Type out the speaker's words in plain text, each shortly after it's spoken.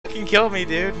fucking kill me,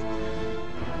 dude.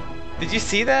 Did you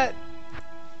see that?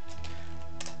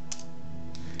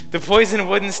 The poison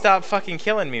wouldn't stop fucking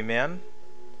killing me, man.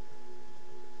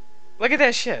 Look at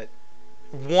that shit.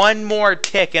 One more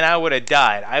tick and I would have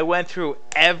died. I went through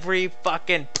every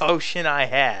fucking potion I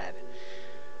had.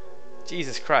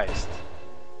 Jesus Christ.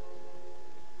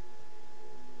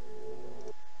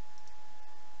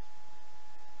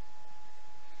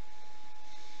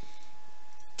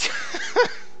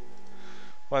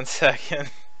 One second.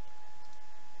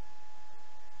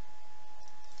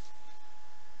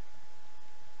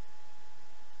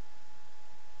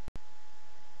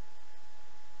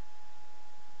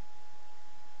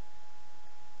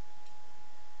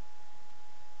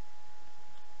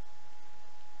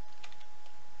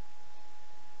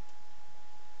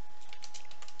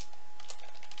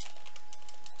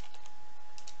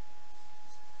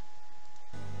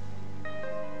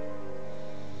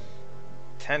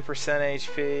 %,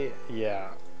 HP, yeah.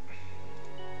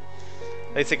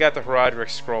 At least I got the Roderick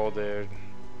scroll, dude.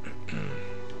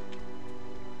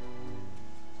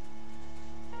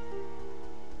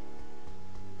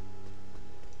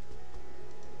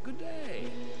 Good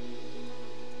day.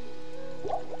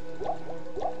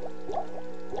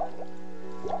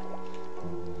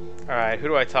 Alright, who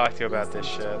do I talk to about this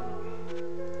shit?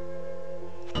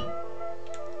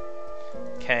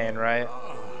 Kane, right?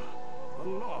 The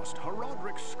lost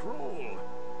Roderick scroll.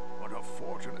 What a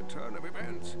fortunate turn of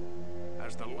events.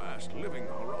 As the last living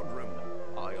Horodrim,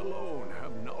 I alone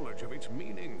have knowledge of its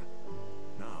meaning.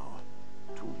 Now,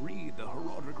 to read the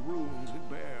Horodric runes it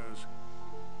bears.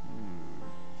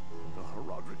 The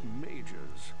Horodric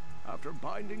mages, after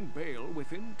binding Bale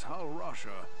within Tal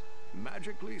Rasha,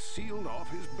 magically sealed off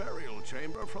his burial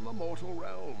chamber from the mortal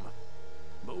realm.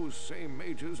 Those same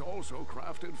mages also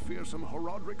crafted fearsome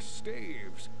Horodric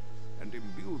staves, and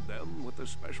imbued them with the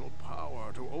special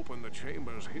power to open the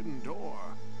chamber's hidden door.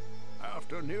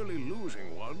 After nearly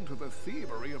losing one to the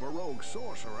thievery of a rogue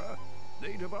sorcerer,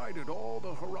 they divided all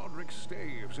the Horodric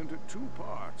staves into two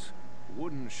parts,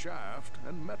 wooden shaft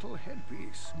and metal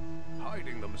headpiece,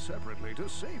 hiding them separately to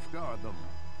safeguard them.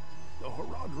 The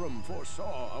Horodrim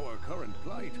foresaw our current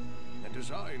plight and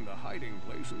designed the hiding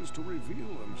places to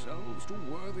reveal themselves to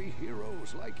worthy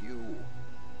heroes like you.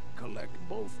 Collect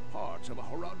both parts of a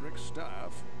Horodric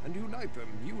staff and unite them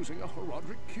using a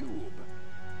Horodric cube.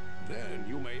 Then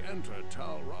you may enter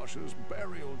Tal Rasha's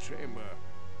burial chamber.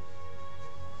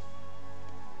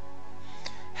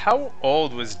 How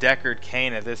old was Deckard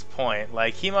Cain at this point?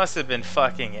 Like, he must have been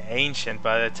fucking ancient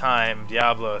by the time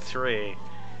Diablo 3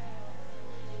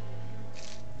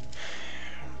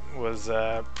 was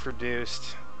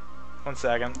produced. One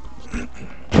second.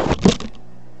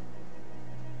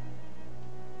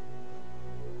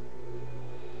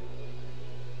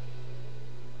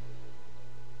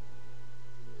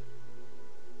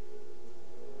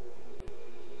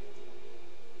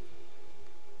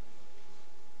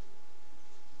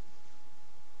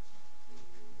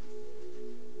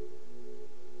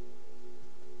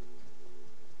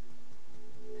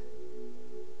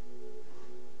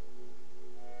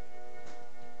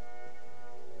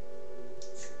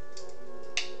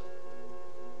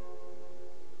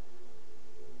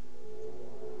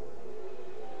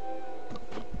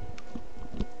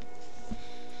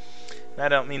 I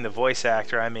don't mean the voice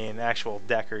actor, I mean actual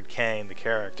Deckard Cain, the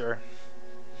character.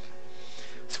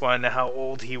 Just want to know how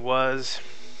old he was.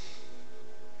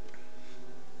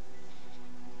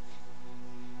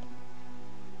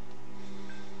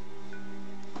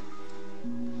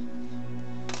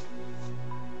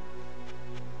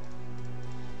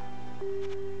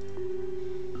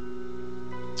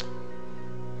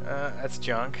 That's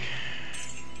junk.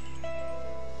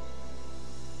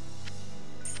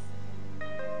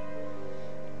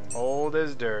 Old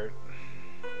as dirt.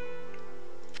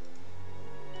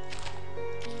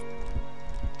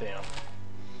 Damn.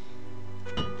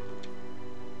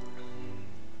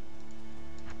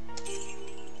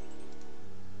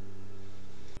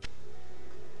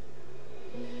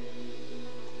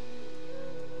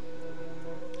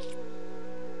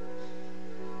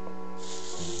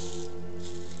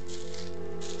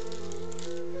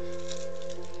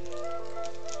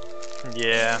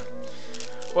 Yeah.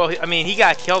 Well, I mean, he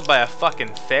got killed by a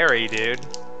fucking fairy, dude.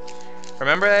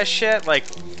 Remember that shit? Like,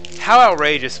 how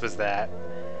outrageous was that?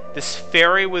 This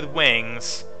fairy with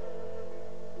wings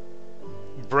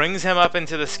brings him up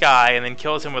into the sky and then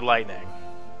kills him with lightning.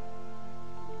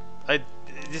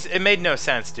 It made no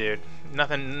sense, dude.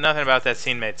 Nothing about that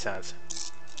scene made sense.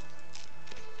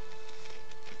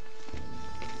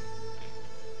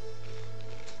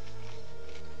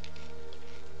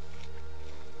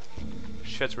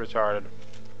 Shit's retarded.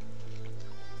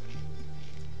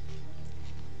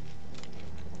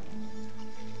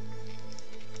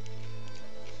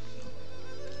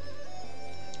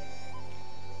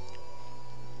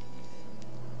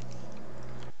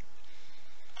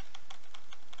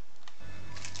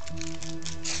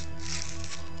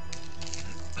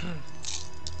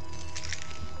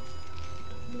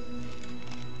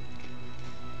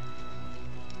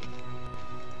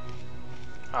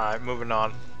 Alright, moving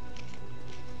on.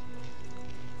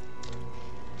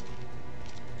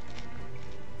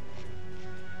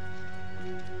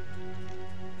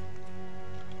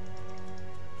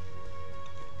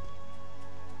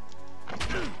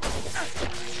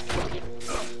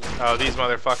 Oh, these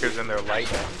motherfuckers and their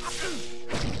lightning.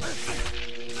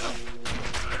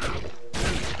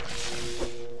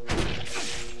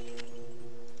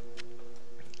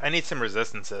 I need some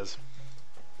resistances.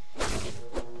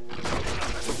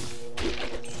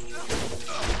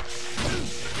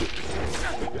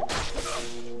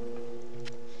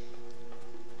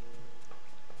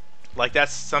 Like,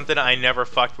 that's something I never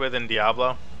fucked with in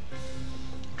Diablo.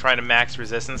 Trying to max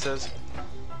resistances.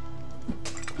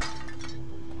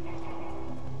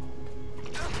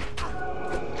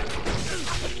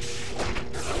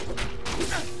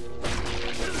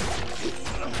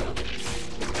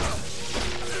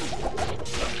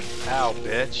 Ow,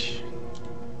 bitch.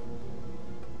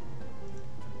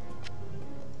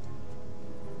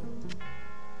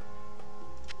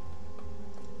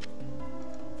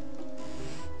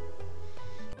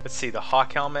 Let's see, the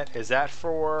Hawk Helmet, is that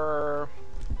for...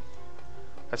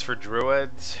 That's for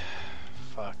druids?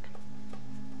 Fuck.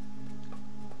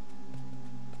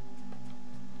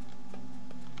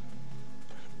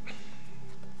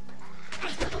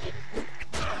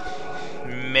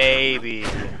 Maybe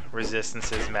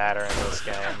resistances matter in this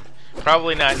game.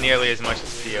 Probably not nearly as much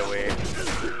as DOE.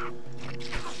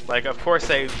 Like, of course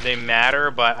they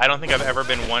matter, but I don't think I've ever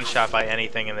been one-shot by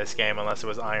anything in this game unless it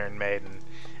was Iron Maiden,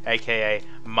 aka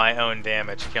my own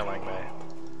damage killing me.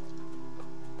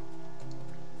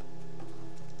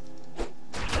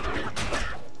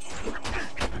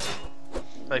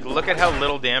 Like, look at how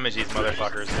little damage these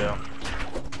motherfuckers do.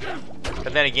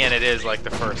 But then again, it is like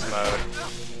the first mode.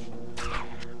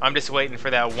 I'm just waiting for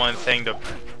that one thing to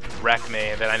wreck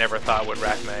me that I never thought would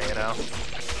wreck me, you know?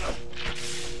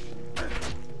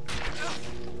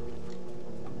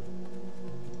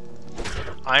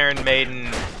 Iron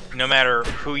Maiden, no matter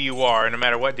who you are, no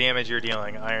matter what damage you're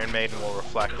dealing, Iron Maiden will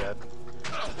reflect it.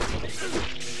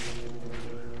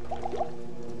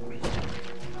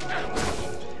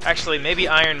 Actually, maybe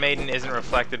Iron Maiden isn't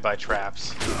reflected by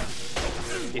traps.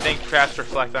 You think traps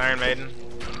reflect Iron Maiden?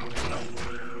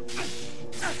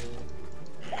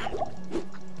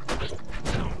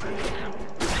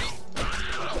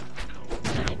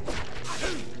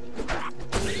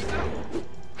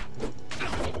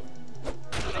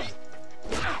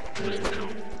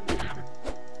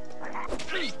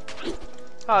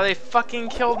 Oh, they fucking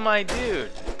killed my dude.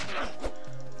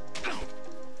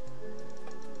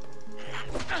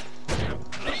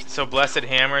 So Blessed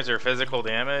Hammers are physical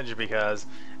damage because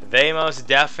they most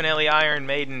definitely Iron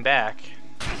Maiden back.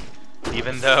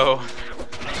 Even though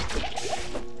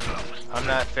I'm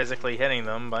not physically hitting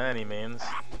them by any means.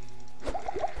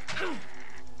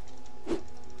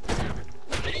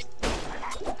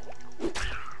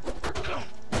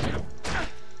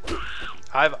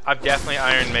 I've definitely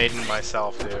Iron Maiden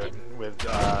myself, dude, with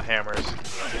hammers.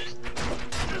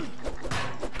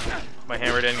 My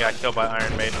hammer didn't got killed by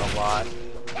Iron Maiden a lot.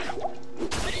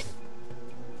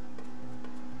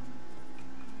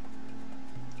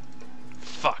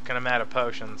 Fuck, and I'm out of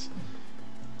potions.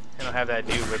 I don't have that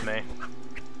dude with me.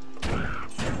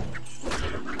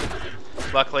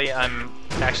 Luckily, I'm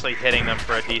actually hitting them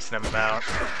for a decent amount.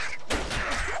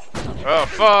 Oh,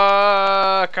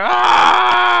 fuck!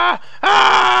 Ah!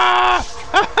 Ah!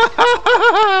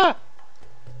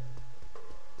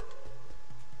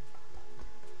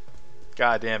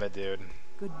 God damn it, dude.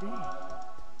 Good day.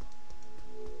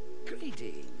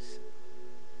 Greetings.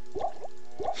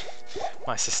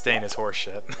 My sustain is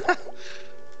horseshit.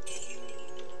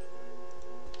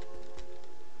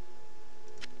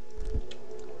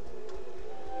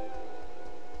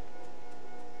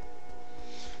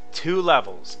 Two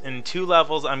levels. In 2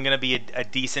 levels, I'm gonna be a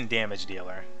decent damage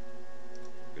dealer.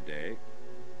 Good day.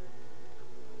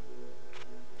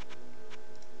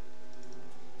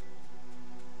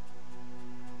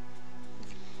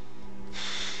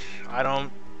 I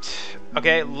don't...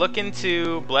 Okay, look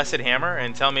into Blessed Hammer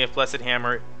and tell me if Blessed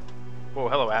Hammer... Oh,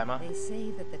 hello, Atma. They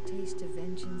say that the taste of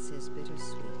vengeance is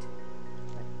bittersweet,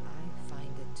 but I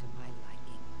find it to my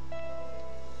liking.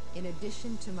 In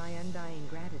addition to my undying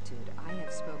gratitude, I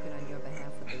have spoken on your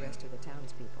behalf with the rest of the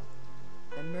townspeople.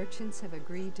 The merchants have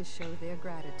agreed to show their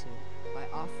gratitude by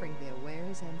offering their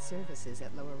wares and services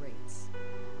at lower rates.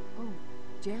 Oh,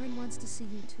 Jaren wants to see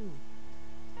you too.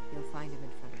 You'll find him in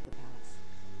front of the palace.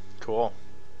 Cool.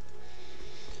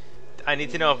 I need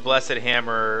to know if Blessed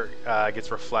Hammer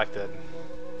gets reflected.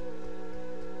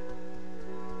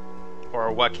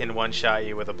 Or what can one-shot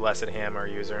you with a Blessed Hammer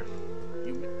user.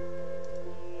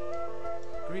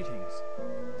 Greetings.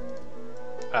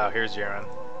 Oh, here's Jaren.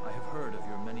 I have heard of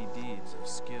your many deeds of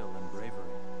skill and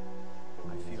bravery.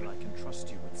 I feel I can trust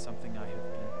you with something I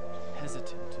have been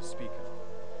hesitant to speak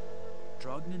of.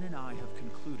 Drognin and I have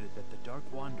concluded that the Dark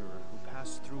Wanderer who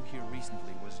passed through here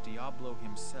recently was Diablo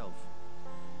himself.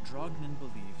 Drognin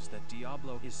believes that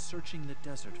Diablo is searching the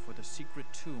desert for the secret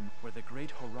tomb where the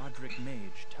great Horadric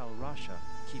mage, Tal Rasha,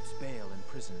 keeps Baal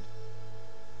imprisoned.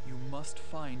 You must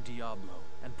find Diablo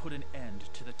and put an end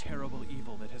to the terrible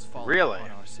evil that has fallen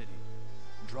upon our city.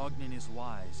 Drognin is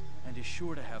wise and is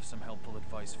sure to have some helpful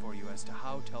advice for you as to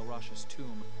how Tal Rasha's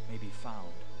tomb may be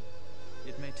found.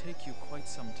 It may take you quite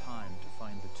some time to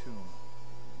find the tomb.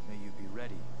 May you be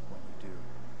ready when you do.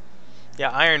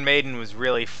 Yeah, Iron Maiden was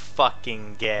really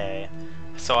fucking gay.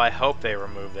 So I hope they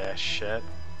remove that shit.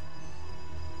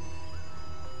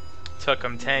 Took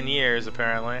them 10 years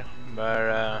apparently,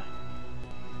 but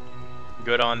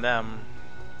good on them.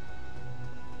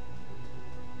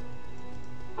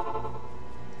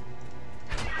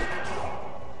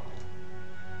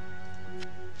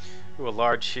 Ooh, a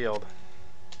large shield.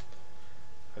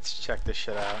 Let's check this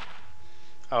shit out.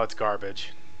 Oh, it's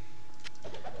garbage.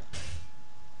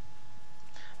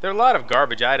 There are a lot of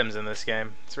garbage items in this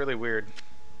game. It's really weird.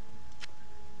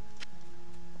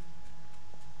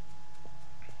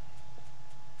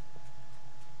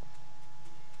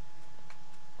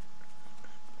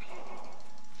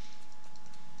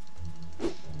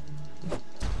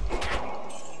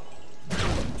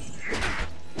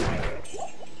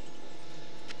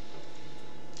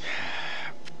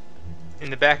 In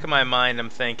the back of my mind,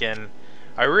 I'm thinking,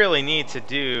 I really need to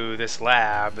do this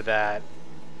lab that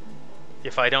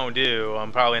if I don't do,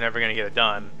 I'm probably never going to get it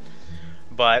done.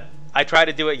 But I tried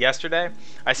to do it yesterday.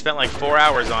 I spent like 4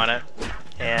 hours on it,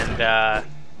 and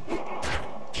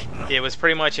it was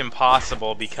pretty much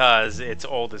impossible because it's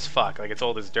old as fuck. Like, it's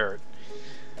old as dirt.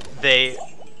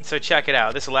 So check it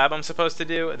out. This lab I'm supposed to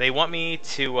do, they want me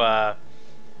to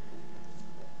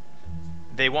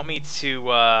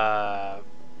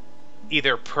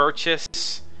either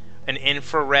purchase an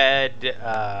infrared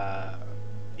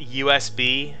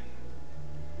USB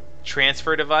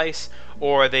transfer device,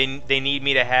 or they need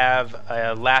me to have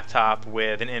a laptop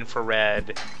with an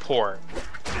infrared port,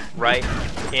 right?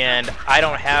 And I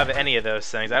don't have any of those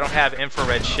things. I don't have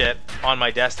infrared shit on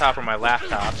my desktop or my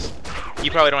laptops. You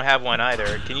probably don't have one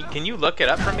either. Can you look it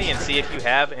up for me and see if you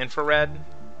have infrared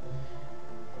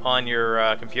on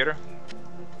your computer?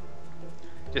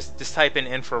 Just type in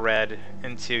infrared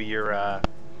into your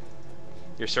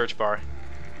search bar.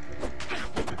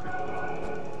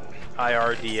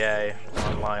 IRDA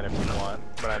online if you want,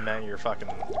 but I meant your fucking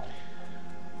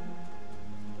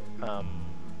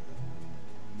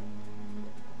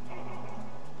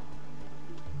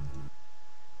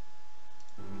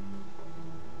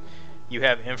you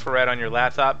have infrared on your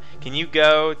laptop. Can you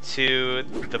go to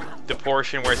the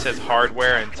portion where it says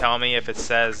hardware and tell me if it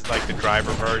says like the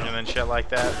driver version and shit like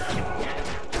that?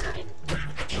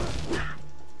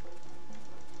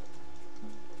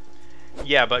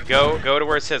 Yeah, but go to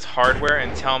where it says hardware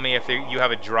and tell me if you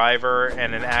have a driver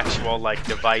and an actual like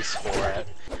device for it.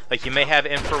 Like, you may have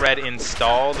infrared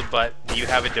installed, but do you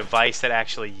have a device that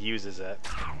actually uses it?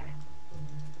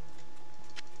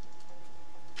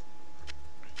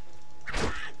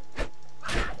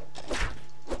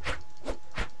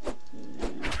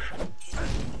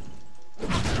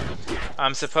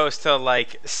 I'm supposed to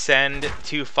like send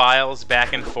 2 files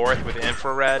back and forth with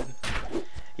infrared.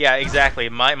 Yeah, exactly.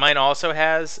 Mine also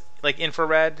has like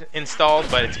infrared installed,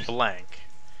 but it's blank.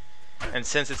 And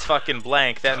since it's fucking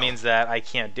blank, that means that I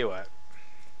can't do it.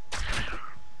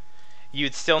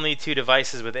 You'd still need 2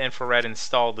 devices with infrared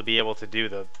installed to be able to do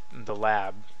the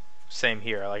lab. Same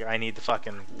here. Like, I need the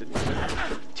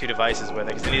 2 devices with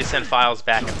it, because I need to send files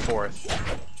back and forth.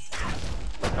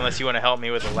 Unless you want to help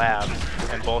me with the lab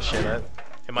and bullshit it.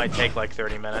 It might take like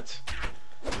 30 minutes.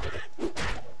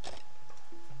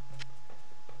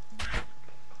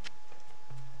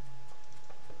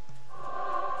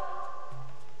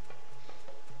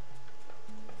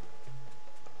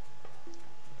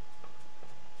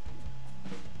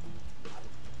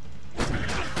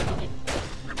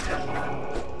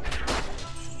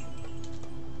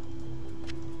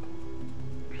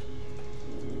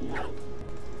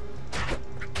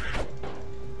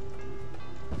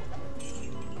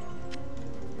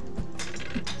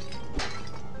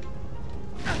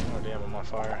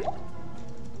 Fire.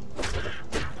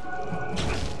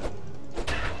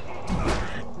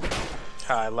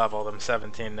 High leveled, I'm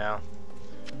 17 now.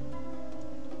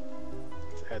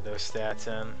 Let's add those stats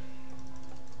in.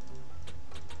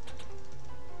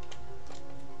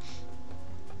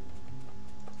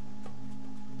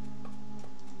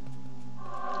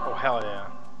 hell yeah.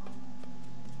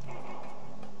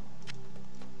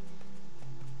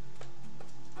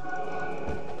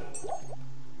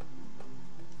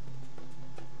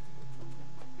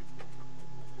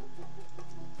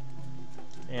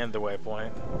 And the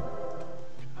waypoint.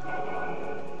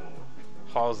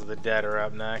 Halls of the Dead are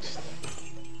up next.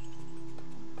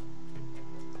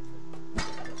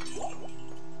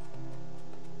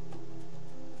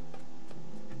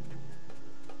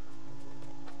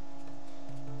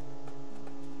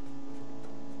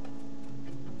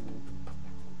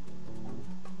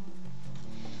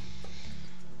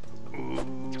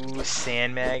 Ooh,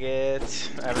 sand maggots.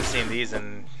 I haven't seen these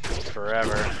in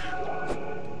forever.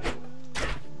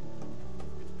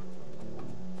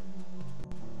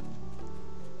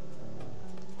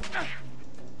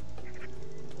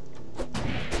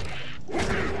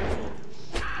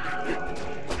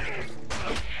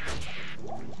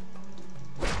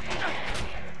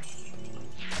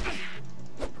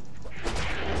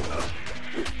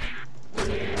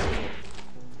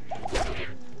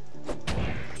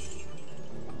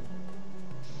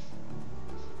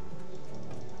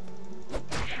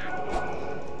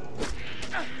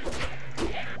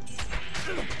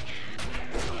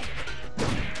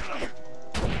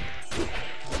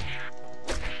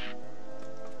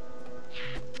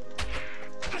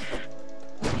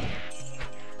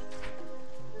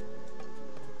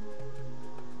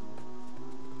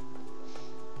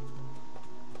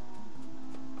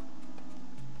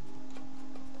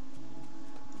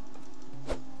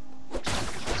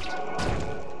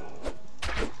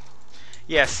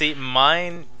 Yeah, see,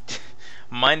 mine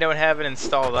don't have it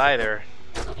installed either.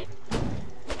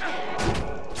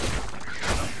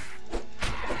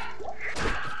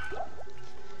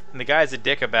 And the guy's a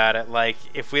dick about it. Like,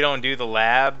 if we don't do the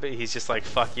lab, he's just like,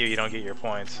 fuck you, you don't get your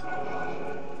points.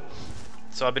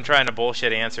 So I've been trying to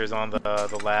bullshit answers on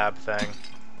the lab thing.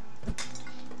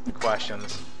 The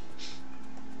questions.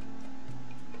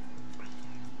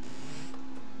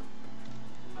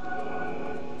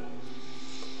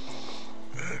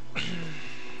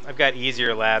 I've got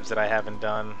easier labs that I haven't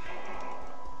done.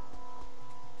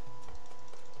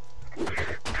 And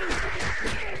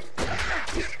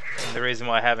the reason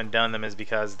why I haven't done them is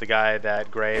because the guy that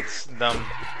grades them,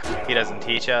 he doesn't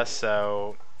teach us,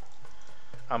 so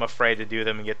I'm afraid to do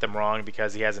them and get them wrong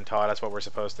because he hasn't taught us what we're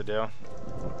supposed to do.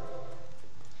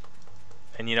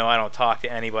 And you know, I don't talk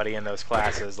to anybody in those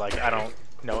classes. Like, I don't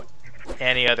know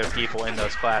any other people in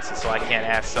those classes, so I can't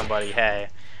ask somebody, hey,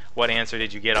 what answer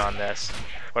did you get on this?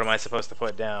 What am I supposed to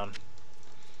put down?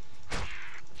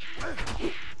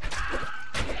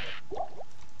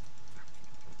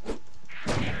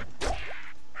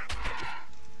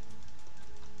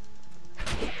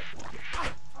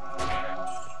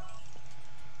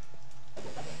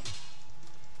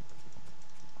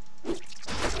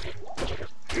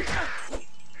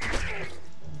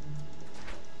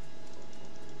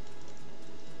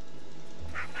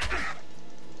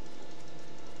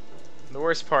 The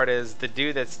worst part is the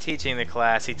dude that's teaching the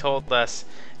class, he told us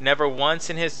never once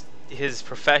in his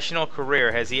professional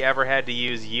career has he ever had to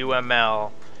use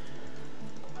UML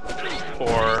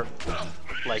or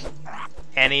like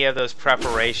any of those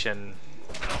preparation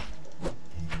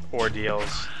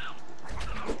ordeals.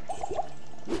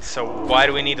 So why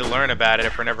do we need to learn about it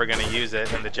if we're never going to use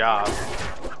it in the job?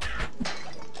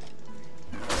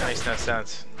 That makes no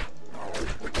sense.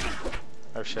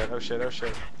 Oh shit, oh shit, oh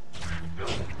shit.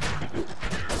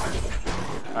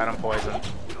 I'm poisoned.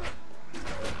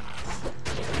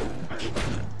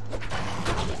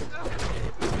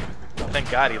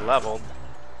 Thank God he leveled.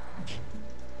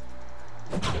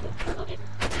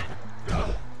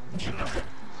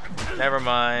 Never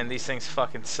mind, these things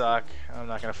fucking suck. I'm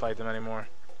not gonna fight them anymore.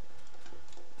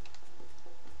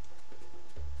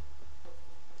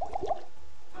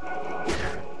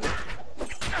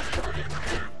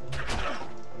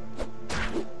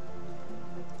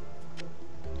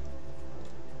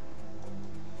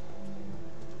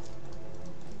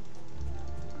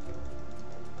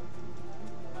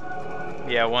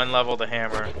 Yeah, one level to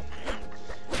hammer,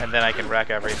 and then I can wreck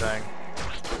everything.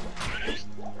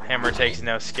 Hammer takes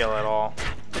no skill at all.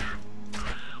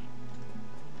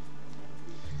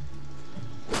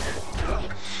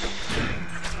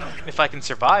 If I can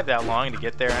survive that long to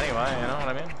get there anyway, you know what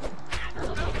I mean?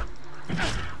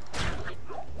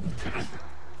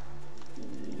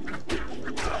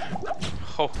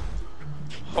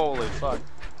 Holy fuck.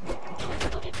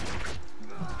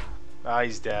 Ah,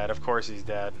 he's dead. Of course he's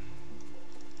dead.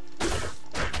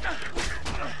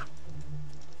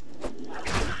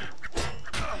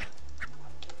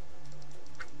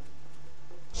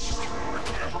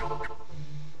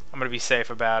 I'm gonna be safe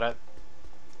about it.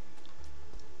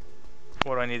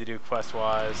 What do I need to do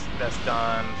quest-wise? That's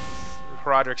done.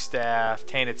 Roderick's Staff,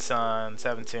 Tainted Sun,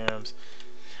 7 Tombs.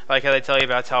 I like how they tell you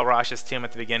about Tal Rasha's tomb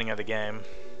at the beginning of the game.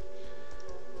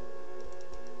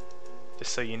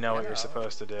 Just so you know what you're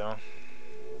supposed to do.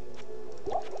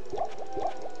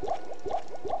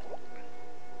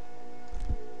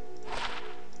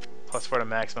 +4 to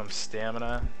maximum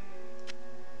stamina.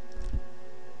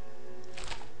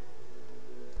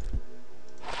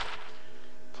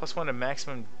 +1 to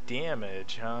maximum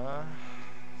damage, huh?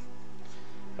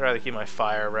 I'd rather keep my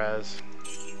fire res.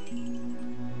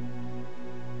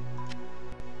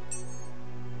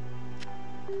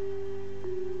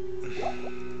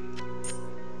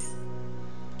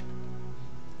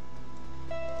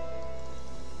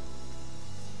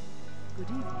 Good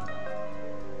evening.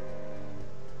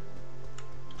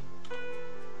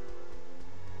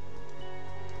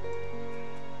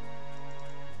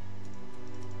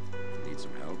 Need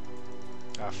some help?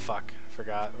 Ah, fuck.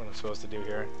 Forgot what I'm supposed to do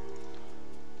here.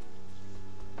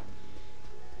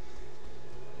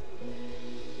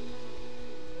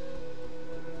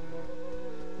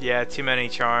 Yeah, too many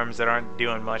charms that aren't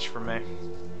doing much for me.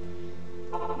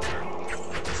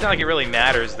 It's not like it really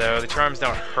matters, though. The charms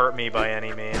don't hurt me by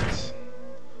any means.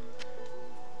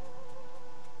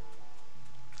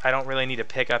 I don't really need to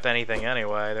pick up anything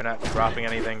anyway. They're not dropping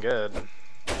anything good.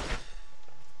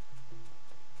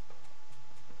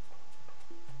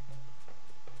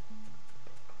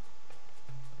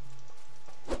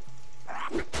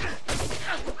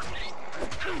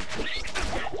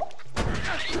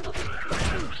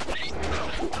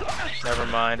 Never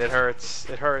mind, it hurts.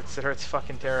 It hurts. It hurts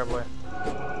fucking terribly.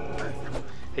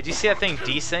 Did you see that thing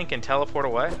desync and teleport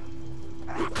away?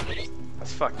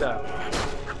 That's fucked up.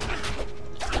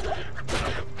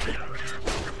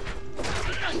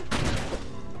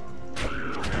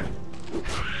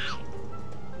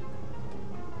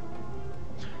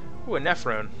 Ooh, a Neph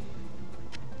rune.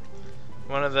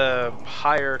 One of the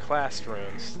higher class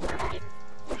runes.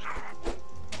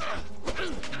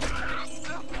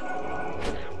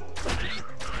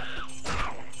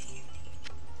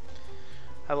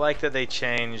 I like that they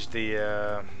changed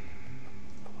the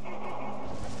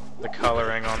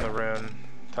coloring on the rune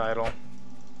title.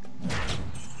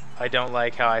 I don't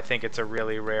like how I think it's a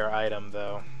really rare item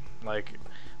though. Like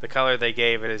the color they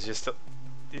gave it is just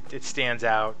it stands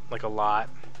out like a lot.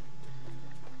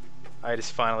 I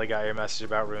just finally got your message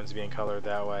about runes being colored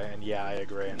that way, and yeah, I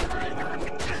agree.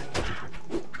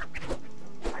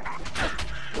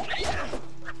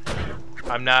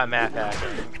 I'm not math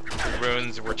hacking. The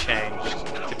runes were changed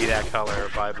to be that color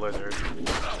by Blizzard.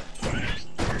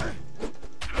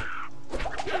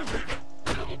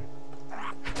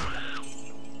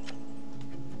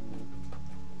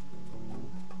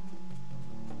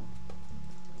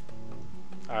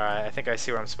 Alright, I think I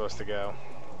see where I'm supposed to go.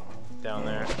 Down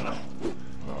there.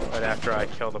 Right after I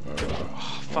kill the...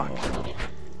 Oh, fuck.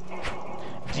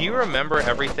 Do you remember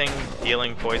everything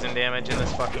dealing poison damage in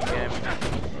this fucking game?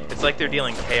 It's like they're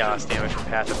dealing chaos damage from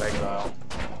Path of Exile.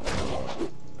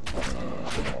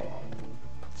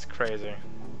 It's crazy.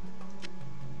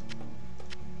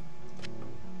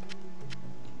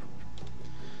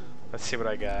 Let's see what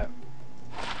I got.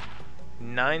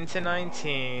 9 to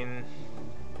 19.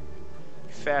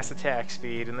 Fast attack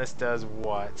speed, and this does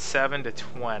what? 7 to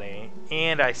 20.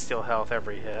 And I steal health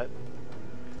every hit.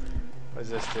 What does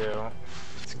this do?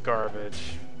 It's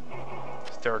garbage.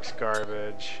 Stark's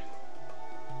garbage.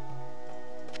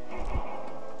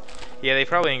 Yeah, they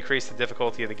probably increased the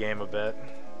difficulty of the game a bit.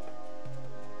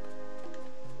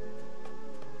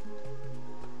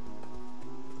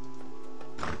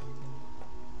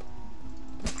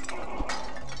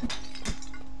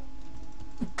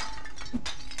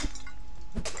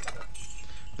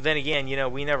 But then again, you know,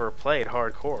 we never played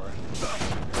hardcore.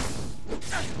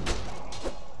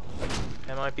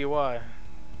 That might be why.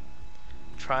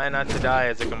 Try Not to Die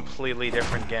is a completely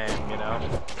different game, you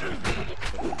know?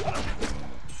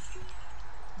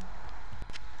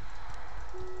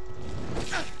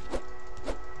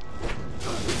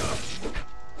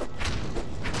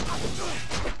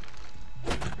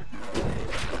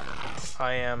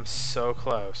 I am so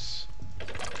close.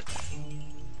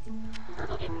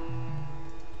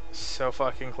 So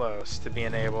fucking close to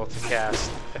being able to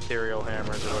cast ethereal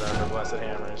hammers or whatever, blessed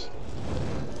hammers.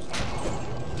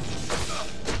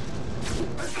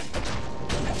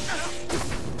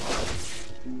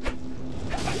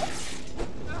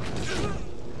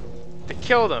 They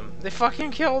killed him! They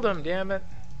fucking killed him, damn it!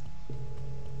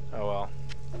 Oh well.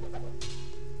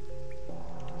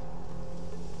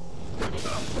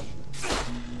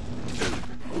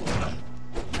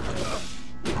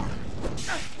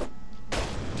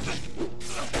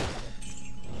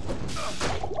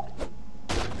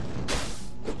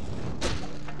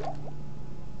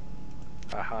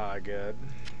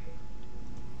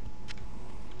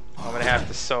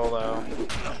 the solo.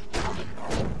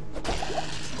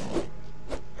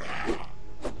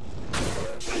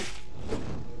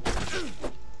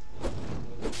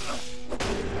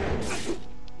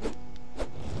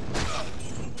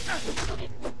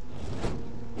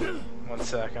 One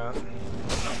second.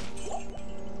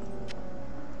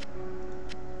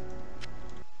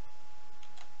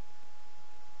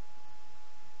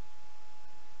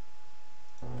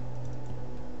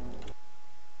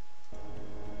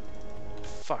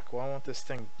 Fuck, why won't this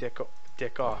thing dick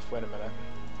off? Wait a minute.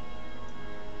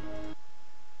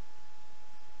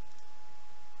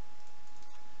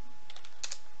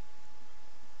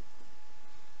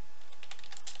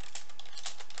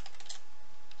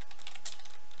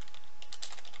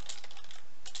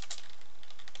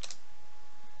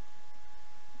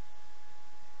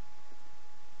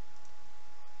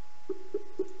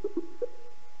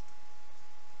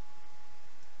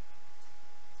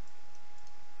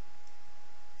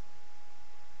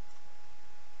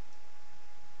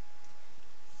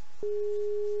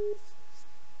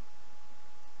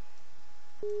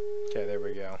 Okay, there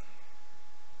we go.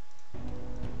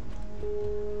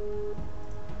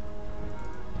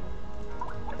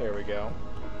 There we go.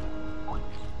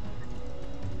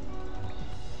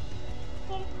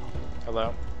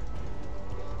 Hello?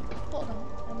 Hold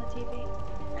on the TV.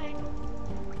 Hi.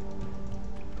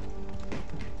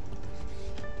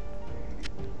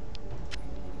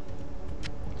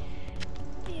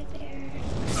 Hey there.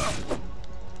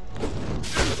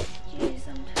 Jeez,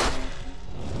 I'm tired.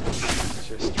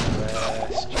 Just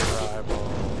rest your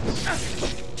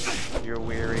eyeballs. Your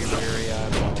weary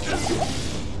eyeballs.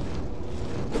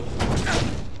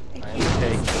 I'm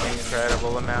taking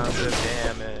incredible amounts of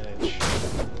damage.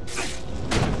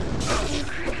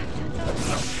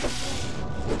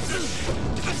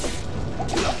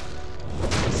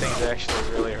 These things actually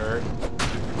really hurt.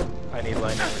 I need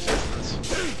lightning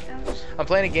resistance. I'm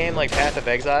playing a game like Path of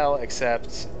Exile,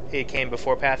 except it came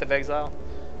before Path of Exile.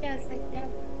 Yeah, it's like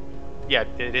Diablo. Yeah,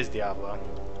 it is Diablo.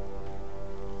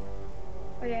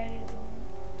 Oh yeah, it is.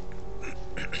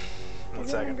 One Is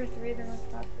it second. number 3 the most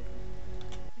popular?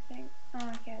 I think. Oh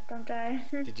my god, don't die.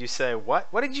 Did you say what?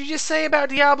 What did you just say about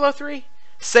Diablo 3?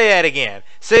 Say that again.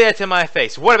 Say that to my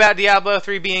face. What about Diablo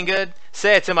 3 being good?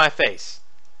 Say it to my face.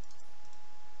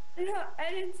 No,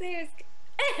 I didn't say it was.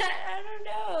 I don't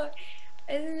know.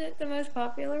 Isn't it the most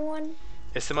popular one?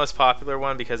 It's the most popular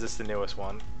one because it's the newest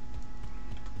one.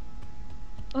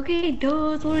 Okay,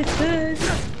 duh, that's what I said.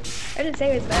 I didn't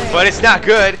say it was bad. But it's not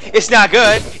good. It's not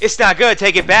good. It's not good.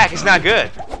 Take it back. It's not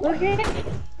good. Okay.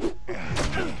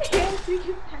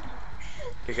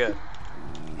 You're good.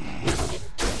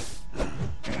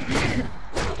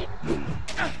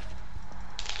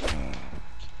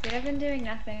 Dude, I've been doing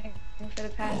nothing for the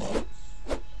past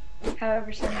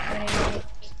however so many days.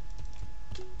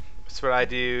 That's what I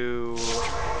do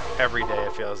every day,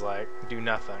 it feels like. Do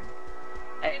nothing.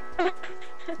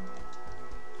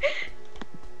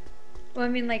 Well, I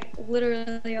mean, like,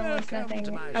 literally almost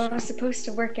nothing. I was supposed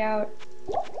to work out.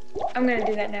 I'm gonna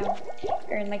do that now,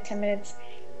 or in like 10 minutes.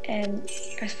 And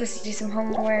I was supposed to do some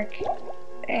homework.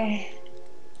 I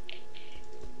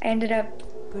ended up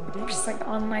just like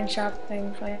online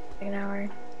shopping for like an hour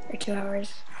or 2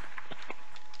 hours.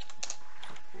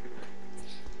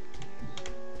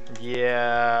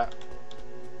 Yeah,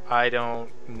 I don't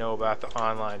know about the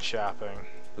online shopping.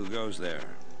 Who goes there?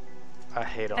 I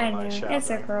hate I online know, shopping. it's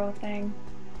a girl thing.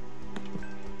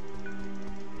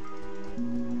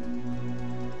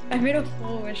 I made a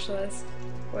full wish list.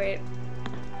 Wait.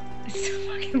 It's so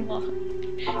fucking long.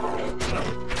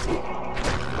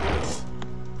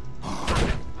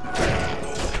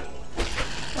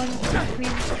 Well, I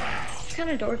mean, it's kind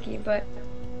of dorky, but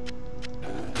I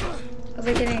was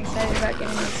like getting excited about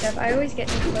getting new stuff. I always get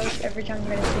new clothes every time I'm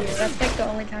gonna see you. That's like the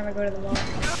only time I go to the mall.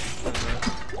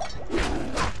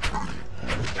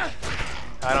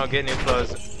 I don't get new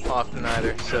clothes often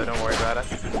either, so don't worry about it.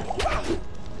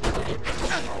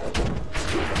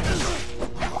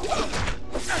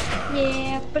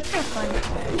 Yeah, but it's kind of fun.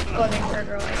 Clothing for a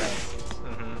girl, I guess.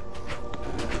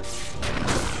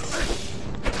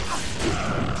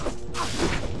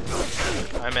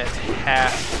 I'm at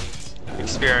half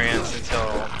experience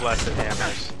until Blessed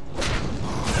Hammers.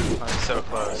 I'm so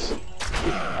close.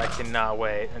 I cannot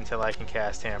wait until I can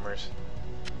cast hammers.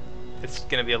 It's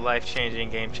gonna be a life-changing,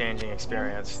 game-changing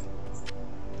experience.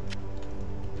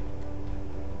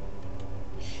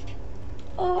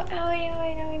 Oh, owie,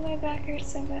 owie, owie, my back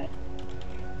hurts so bad.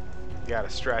 You gotta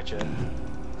stretch it.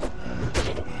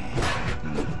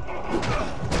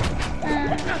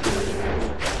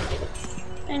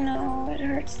 I know, it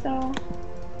hurts though.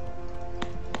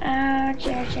 Ouch,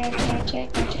 ouch, ouch, ouch,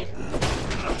 ouch, ouch.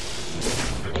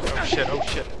 Oh shit, oh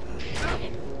shit.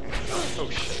 Oh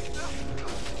shit.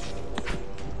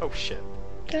 Oh shit.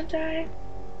 Don't die.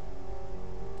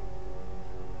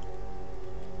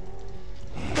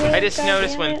 I just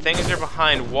noticed when things are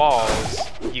behind walls,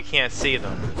 you can't see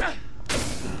them.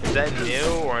 Is that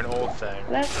new or an old thing?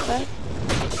 That's fun.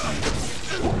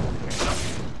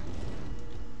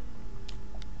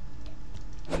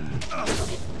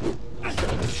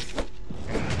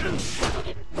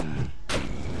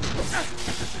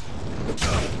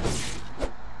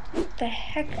 The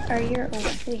heck are your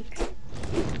obliques?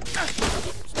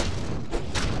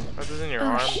 What is in your Oh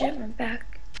arm? shit, my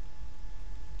back.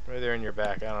 Maybe they're in your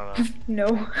back, I don't know.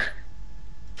 No.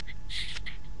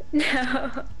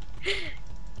 No.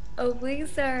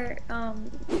 Obliques are,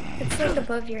 it's like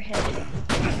above your head.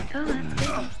 Oh, that's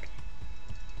good.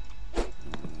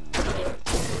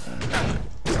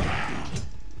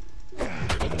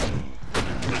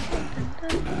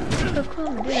 So cool,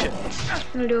 I'm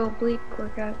gonna do oblique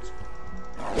workouts.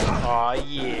 Aw,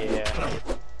 yeah.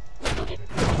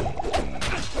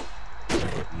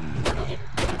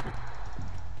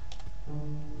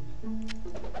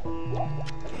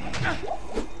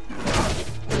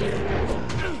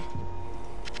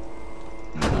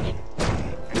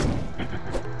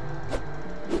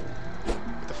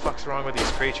 What the fuck's wrong with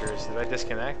these creatures? Did I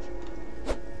disconnect?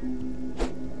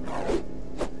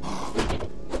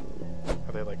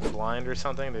 Are they like blind or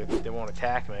something? They won't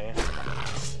attack me.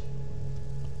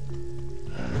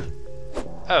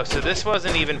 Oh, so this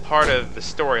wasn't even part of the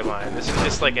storyline. This is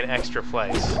just like an extra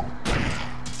place.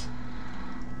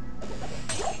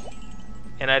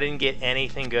 And I didn't get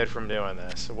anything good from doing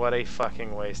this. What a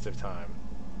fucking waste of time.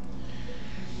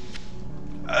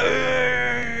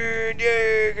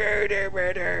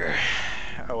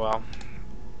 Oh well.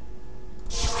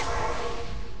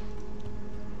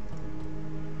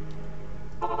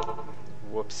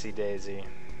 Whoopsie daisy.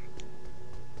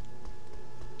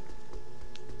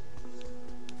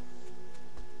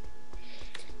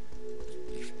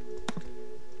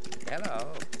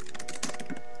 Hello.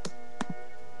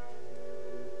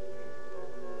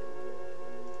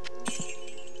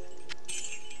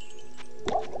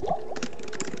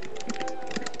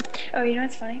 Oh, you know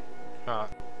what's funny?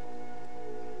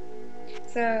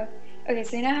 So, okay,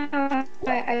 so you know how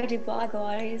I do blog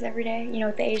Pilates every day? You know,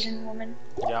 with the Asian woman?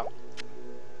 Yep.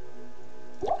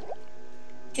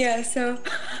 Yeah, so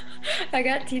I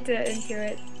got Tita into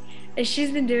it. And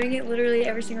she's been doing it literally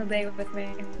every single day with me.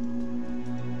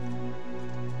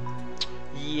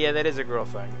 Yeah, that is a girl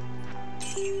thing.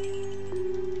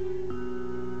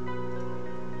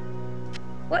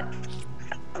 What?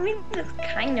 I mean, it's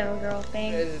kind of a girl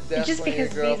thing. It's It's just definitely a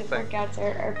because girl these thing. workouts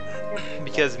are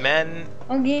Because men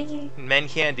okay.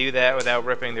 can't do that without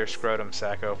ripping their scrotum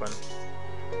sack open.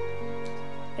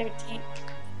 13.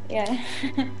 Yeah.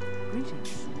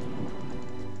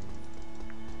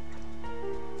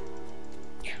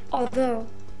 Although,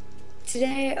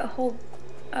 today a whole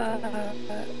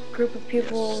group of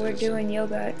people were doing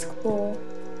yoga at school.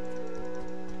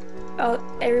 Oh,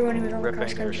 everyone who was on the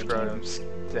cross Ripping their country scrotum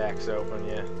team. stacks open,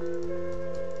 yeah.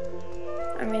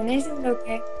 I mean, they seemed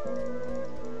okay.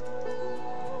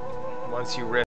 Once you rip